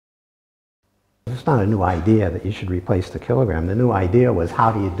It's not a new idea that you should replace the kilogram. The new idea was,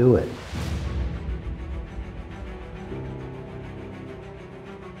 how do you do it?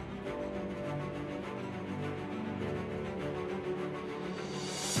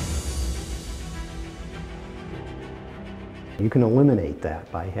 You can eliminate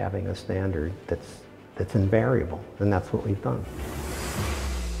that by having a standard that's invariable, and that's what we've done.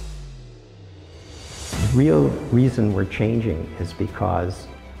 The real reason we're changing is because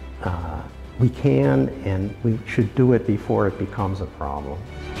we can, and we should do it before it becomes a problem.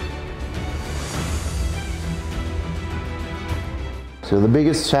 So the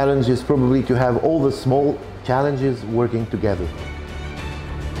biggest challenge is probably to have all the small challenges working together.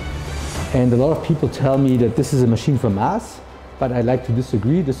 And a lot of people tell me that this is a machine for mass, but I like to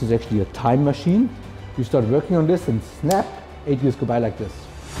disagree. This is actually a time machine. You start working on this and snap, 8 years go by like this.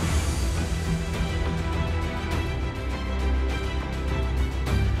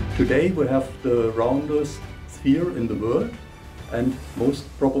 Today we have the roundest sphere in the world and most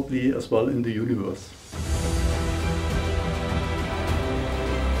probably as well in the universe.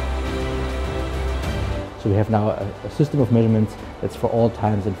 So we have now a system of measurements that's for all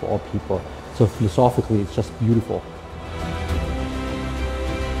times and for all people. So philosophically, it's just beautiful.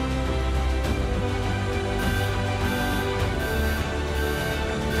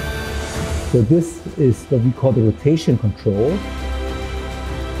 So this is what we call the rotation control.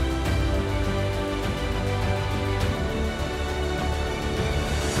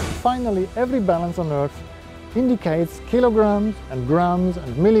 Finally, every balance on Earth indicates kilograms and grams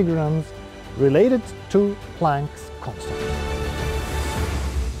and milligrams related to Planck's constant.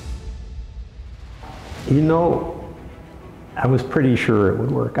 You know, I was pretty sure it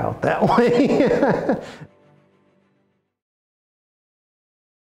would work out that way.